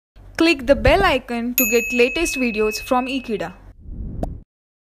Click the bell icon to get latest videos from Ekeeda.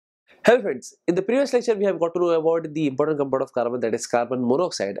 Hello friends, in the previous lecture we have got to know about the important compound of carbon, that is carbon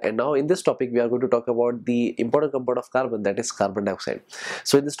monoxide, and now in this topic we are going to talk about the important compound of carbon, that is carbon dioxide.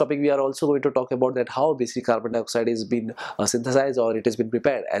 So in this topic we are also going to talk about that how basically carbon dioxide is been synthesized or it has been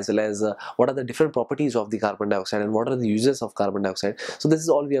prepared, as well as what are the different properties of the carbon dioxide and what are the uses of carbon dioxide. So this is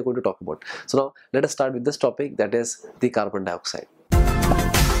all we are going to talk about. So now let us start with this topic, that is the carbon dioxide.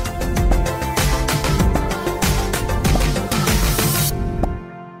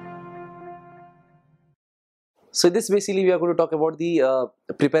 So this basically we are going to talk about the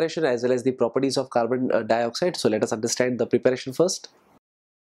preparation as well as the properties of carbon dioxide. So let us understand the preparation first.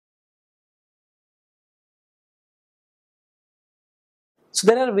 So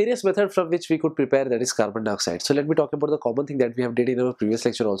there are various methods from which we could prepare, that is carbon dioxide. So let me talk about the common thing that we have did in our previous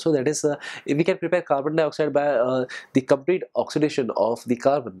lecture also, that is we can prepare carbon dioxide by the complete oxidation of the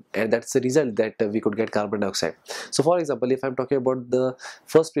carbon, and that's the result that we could get carbon dioxide. So for example, if I'm talking about the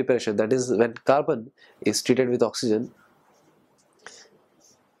first preparation, that is when carbon is treated with oxygen,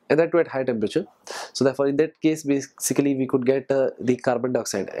 and that too at high temperature. So therefore in that case basically we could get the carbon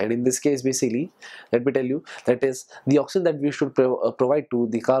dioxide, and in this case basically let me tell you that is the oxygen that we should provide to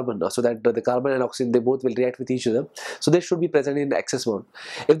the carbon, so that the carbon and oxygen, they both will react with each other. So they should be present in excess amount.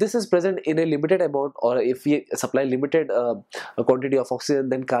 If this is present in a limited amount, or if we supply limited quantity of oxygen,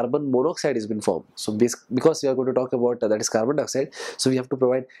 then carbon monoxide has been formed. So because we are going to talk about that is carbon dioxide, so we have to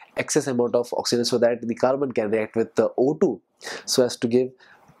provide excess amount of oxygen so that the carbon can react with the O2 so as to give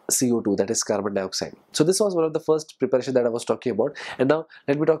CO2, that is carbon dioxide. So this was one of the first preparation that I was talking about, and now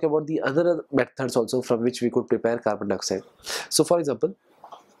let me talk about the other methods also from which we could prepare carbon dioxide. So for example,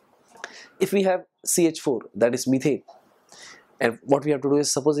 if we have CH4, that is methane, and what we have to do is,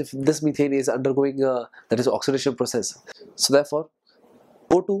 suppose if this methane is undergoing that is oxidation process, so therefore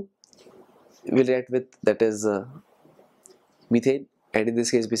O2 will react with that is methane, and in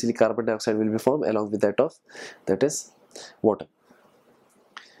this case basically carbon dioxide will be formed along with that is water.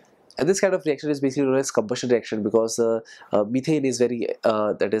 And this kind of reaction is basically known as combustion reaction, because methane is very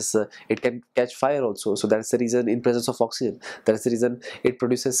it can catch fire also. So that's the reason, in presence of oxygen, that's the reason it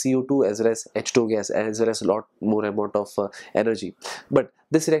produces CO2 as well as H2 gas, as well as a lot more amount of energy. But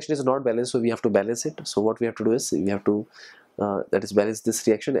this reaction is not balanced, so we have to balance it. So what we have to do is we have to that is balance this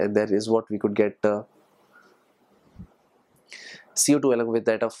reaction, and that is what we could get CO2 along with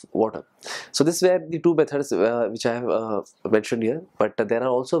that of water. So this were the two methods which I have mentioned here, but there are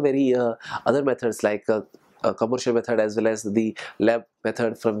also very other methods like a commercial method as well as the lab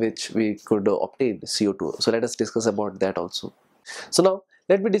method from which we could obtain CO2. So let us discuss about that also. So now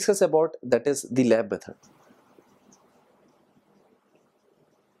let me discuss about that is the lab method.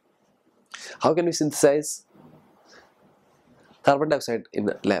 How can we synthesize carbon dioxide in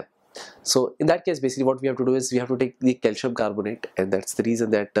the lab? So in that case basically what we have to do is we have to take the calcium carbonate, and that's the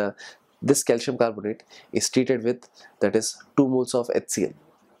reason that this calcium carbonate is treated with that is 2 moles of HCl,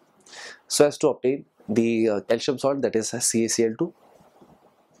 so as to obtain the calcium salt, that is CaCl2.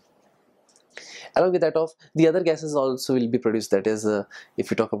 Along with that of the other gases also will be produced, that is if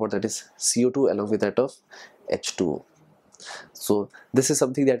we talk about that is CO2 along with that of H2O. So this is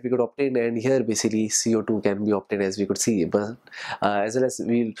something that we could obtain, and here basically CO2 can be obtained, as we could see, but as well as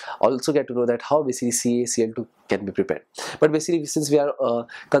we'll also get to know that how basically CaCl2 can be prepared. But basically since we are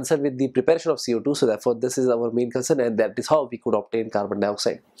concerned with the preparation of CO2, so therefore this is our main concern, and that is how we could obtain carbon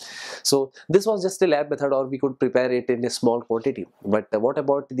dioxide. So this was just a lab method, or we could prepare it in a small quantity. But what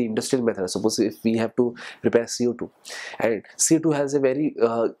about the industrial method? Suppose if we have to prepare CO2, and CO2 has a very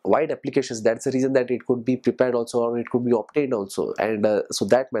wide applications, that's the reason that it could be prepared also, or it could be obtained also, and so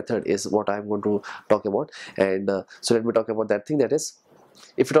that method is what I'm going to talk about. And so let me talk about that thing, that is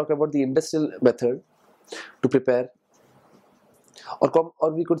if you talk about the industrial method to prepare,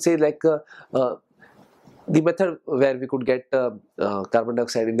 or we could say like the method where we could get carbon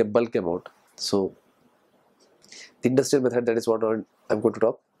dioxide in a bulk amount. So the industrial method, that is what I'm going to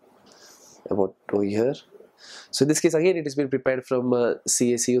talk about over here. So in this case again it has been prepared from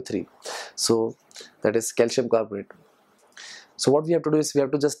CaCO3, so that is calcium carbonate. So what we have to do is we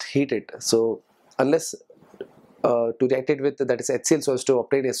have to just heat it. So unless to react it with that is HCl so as to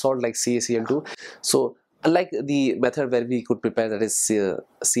obtain a salt like CaCl2. So unlike the method where we could prepare that is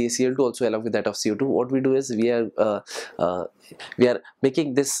CaCl2 also along with that of CO2, what we do is we are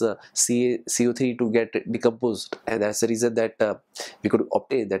making this CO3 to get decomposed, and that's the reason that we could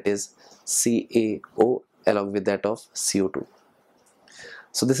obtain that is CaO along with that of CO2.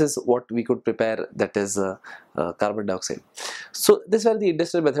 So this is what we could prepare, that is carbon dioxide. So these were the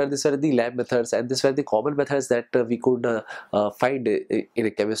industrial methods, these were the lab methods, and these were the common methods that we could find in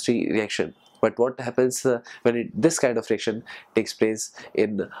a chemistry reaction. But what happens when this kind of reaction takes place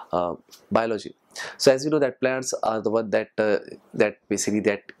in biology? So as you know that plants are the one that that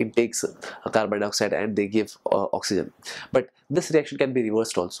intakes carbon dioxide and they give oxygen. But this reaction can be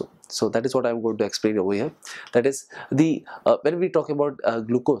reversed also. So that is what I'm going to explain over here. That is the when we talk about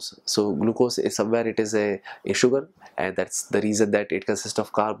glucose. So glucose is somewhere it is a sugar, and that's the reason that it consists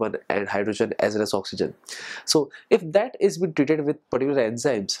of carbon and hydrogen as well as oxygen. So if that is been treated with particular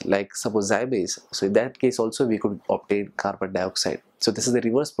enzymes like suppose zymase, so in that case also we could obtain carbon dioxide. So this is the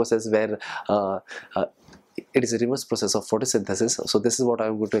reverse process where uh, it is a reverse process of photosynthesis. So this is what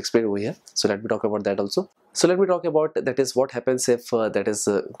I'm going to explain over here. So let me talk about that also. So let me talk about that is what happens if that is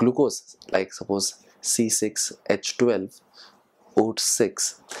glucose, like suppose C6H12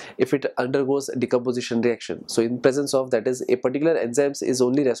 O6, if it undergoes decomposition reaction. So in presence of that is a particular enzymes is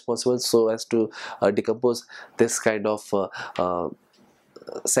only responsible so as to decompose this kind of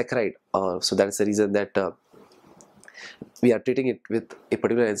saccharide. So that is the reason that we are treating it with a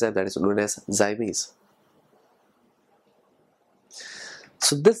particular enzyme that is known as zymase.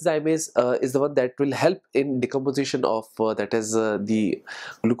 So this zymase is the one that will help in decomposition of that is the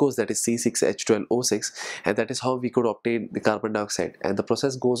glucose, that is C6H12O6, and that is how we could obtain the carbon dioxide. And the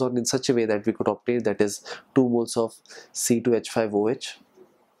process goes on in such a way that we could obtain that is 2 moles of C2H5OH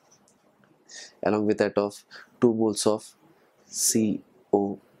along with that of 2 moles of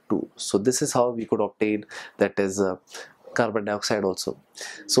CO2. So this is how we could obtain that is carbon dioxide also.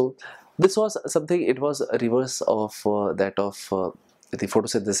 So this was something, it was a reverse of that of the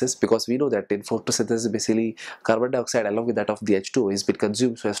photosynthesis, because we know that in photosynthesis basically carbon dioxide along with that of the H2 is been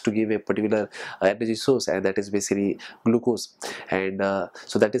consumed so as to give a particular energy source, and that is basically glucose. And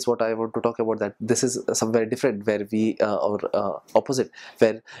so that is what I want to talk about, that this is somewhere different where we or opposite,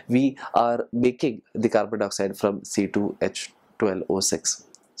 where we are making the carbon dioxide from C2H12O6.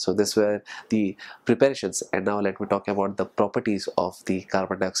 So these were the preparations, and now let me talk about the properties of the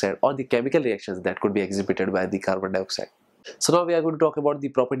carbon dioxide or the chemical reactions that could be exhibited by the carbon dioxide. So now we are going to talk about the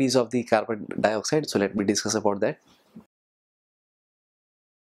properties of the carbon dioxide. So let me discuss about that.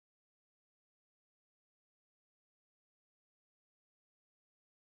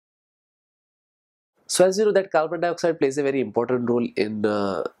 So as you know that carbon dioxide plays a very important role in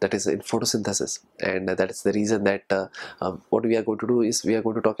that is in photosynthesis, and that is the reason that what we are going to do is we are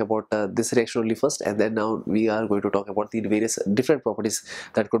going to talk about this reaction only first, and then now we are going to talk about the various different properties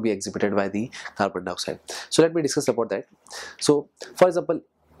that could be exhibited by the carbon dioxide. So let me discuss about that. So for example,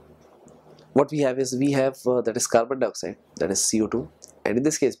 what we have is we have that is carbon dioxide, that is CO2, and in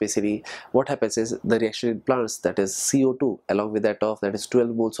this case basically what happens is the reaction in plants, that is CO2 along with that is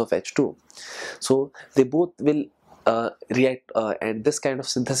 12 moles of H2. So they both will react and this kind of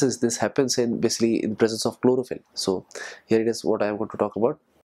synthesis, this happens in basically in presence of chlorophyll. So here it is what I am going to talk about.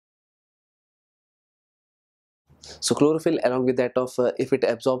 So chlorophyll along with that of if it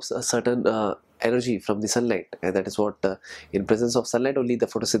absorbs a certain energy from the sunlight, and that is what in presence of sunlight only the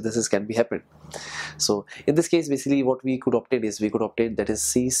photosynthesis can be happen. So in this case basically what we could obtain is we could obtain that is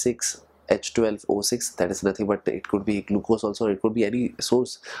C6H12O6, that is nothing but it could be glucose also, it could be any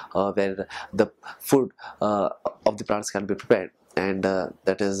source where the food of the plants can be prepared. And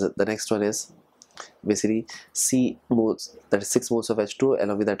that is the next one is basically C moles, that is 6 moles of H2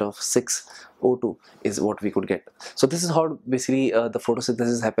 along with that of 6 O2 is what we could get. So this is how basically the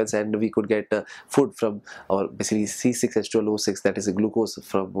photosynthesis happens, and we could get food from our basically C6H12O6, that is a glucose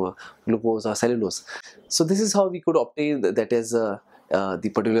from glucose or cellulose. So this is how we could obtain that is the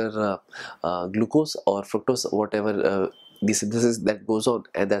particular glucose or fructose, whatever the synthesis that goes on,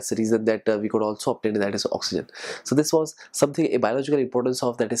 and that's the reason that we could also obtain that is oxygen. So this was something, a biological importance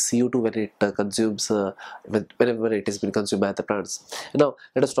of that is CO2 when it consumes whenever it has been consumed by the plants. Now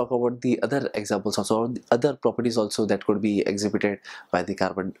let us talk about the other examples also, or the other properties also that could be exhibited by the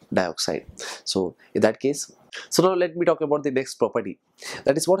carbon dioxide. So in that case, so now let me talk about the next property,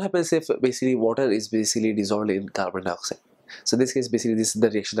 that is what happens if basically water is basically dissolved in carbon dioxide. So in this case basically this is the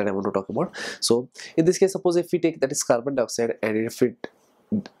reaction that I want to talk about. So in this case, suppose if we take that is carbon dioxide and if it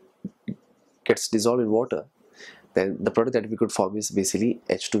gets dissolved in water, then the product that we could form is basically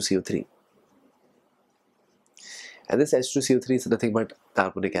H2CO3, and this H2CO3 is nothing but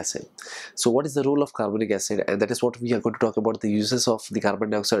carbonic acid. So what is the role of carbonic acid? And that is what we are going to talk about, the uses of the carbon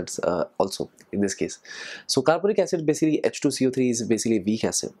dioxide also in this case. So carbonic acid, basically H2CO3 is basically a weak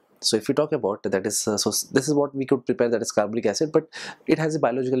acid. So if we talk about that is so this is what we could prepare, that is carbonic acid, but it has a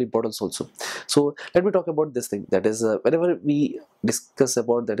biological importance also. So let me talk about this thing, that is whenever we discuss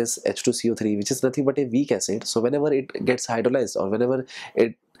about that is H2CO3, which is nothing but a weak acid. So whenever it gets hydrolyzed, or whenever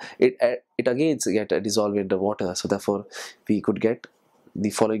it again get dissolved in the water, so therefore we could get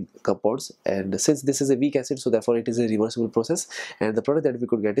the following compounds. And since this is a weak acid, so therefore it is a reversible process, and the product that we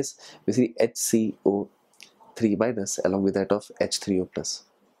could get is basically HCO3 minus along with that of H3O plus.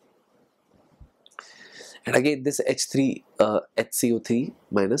 And again this HCO3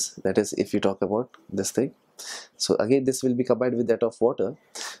 minus, that is if you talk about this thing, so again this will be combined with that of water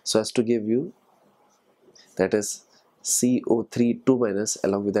so as to give you that is CO3 2 minus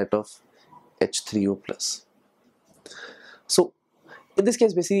along with that of H3O plus. So in this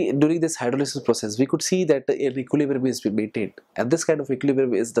case, basically during this hydrolysis process, we could see that an equilibrium is being maintained, and this kind of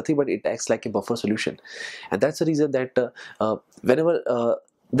equilibrium is nothing but it acts like a buffer solution. And that's the reason that whenever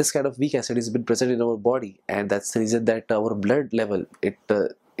this kind of weak acid has been present in our body, and that's the reason that our blood level it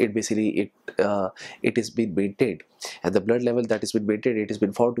is being maintained. And the blood level that has been maintained, it has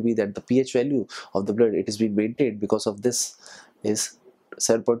been found to be that the pH value of the blood, it has been maintained because of this is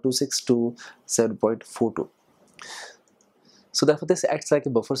 7.26 to 7.42. So therefore this acts like a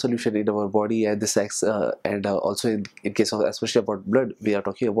buffer solution in our body, and this acts also in case of especially about blood we are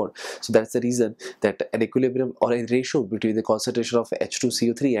talking about. So that's the reason that an equilibrium or a ratio between the concentration of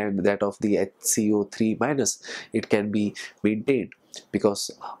H2CO3 and that of the HCO3 minus, it can be maintained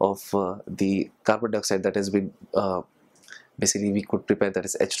because of the carbon dioxide that has been basically we could prepare, that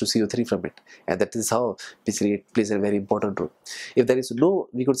is H2CO3 from it. And that is how basically it plays a very important role. If there is no,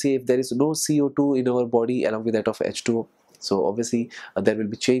 we could say if there is no CO2 in our body along with that of H2O, so obviously there will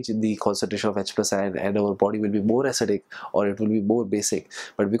be change in the concentration of H plus ion, and our body will be more acidic or it will be more basic.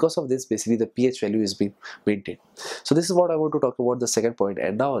 But because of this, basically the pH value is being maintained. So this is what I want to talk about, the second point.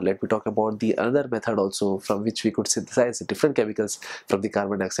 And now let me talk about the other method also from which we could synthesize different chemicals from the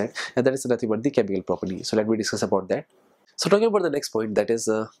carbon dioxide, and that is nothing but the chemical property. So let me discuss about that. So talking about the next point, that is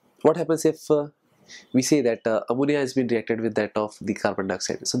what happens if we say that ammonia has been reacted with that of the carbon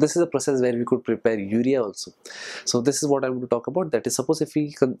dioxide. So this is a process where we could prepare urea also. So this is what I'm going to talk about. That is, suppose if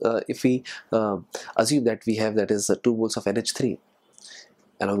we assume that we have that is 2 moles of NH3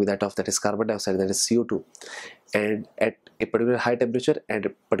 along with that of that is carbon dioxide, that is CO2, and at a particular high temperature and a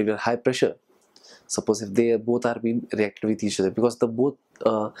particular high pressure. Suppose if they both are being reacted with each other, because the both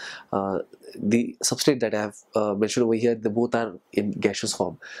the substrate that I have mentioned over here, they both are in gaseous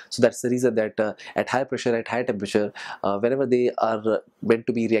form. So that's the reason that at high pressure, at high temperature, whenever they are meant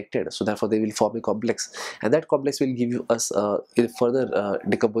to be reacted, so therefore they will form a complex, and that complex will give you us in further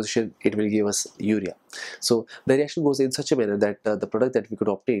decomposition, it will give us urea. So the reaction goes in such a manner that the product that we could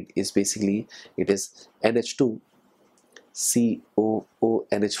obtain is basically it is NH2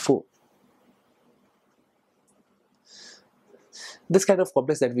 COONH4. This kind of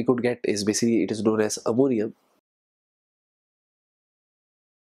complex that we could get is basically it is known as ammonium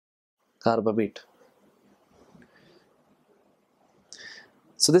carbamate.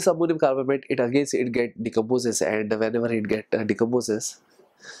 So this ammonium carbamate, it get decomposes, and whenever it get decomposes,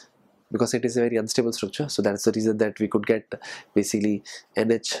 because it is a very unstable structure, so that's the reason that we could get basically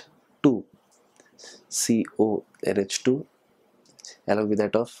NH2 CONH2 along with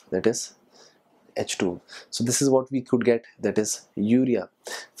that of that is H2. So this is what we could get, that is urea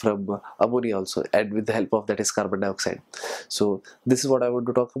from ammonia also, and with the help of that is carbon dioxide. So this is what I want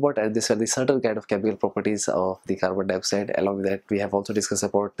to talk about, and these are the certain kind of chemical properties of the carbon dioxide. Along with that, we have also discussed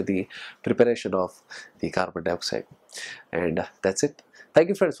about the preparation of the carbon dioxide. And that's it. Thank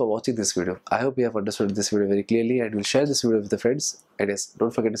you friends for watching this video. I hope you have understood this video very clearly and will share this video with the friends. And yes,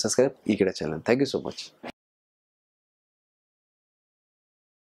 don't forget to subscribe Ekeeda channel. Thank you so much.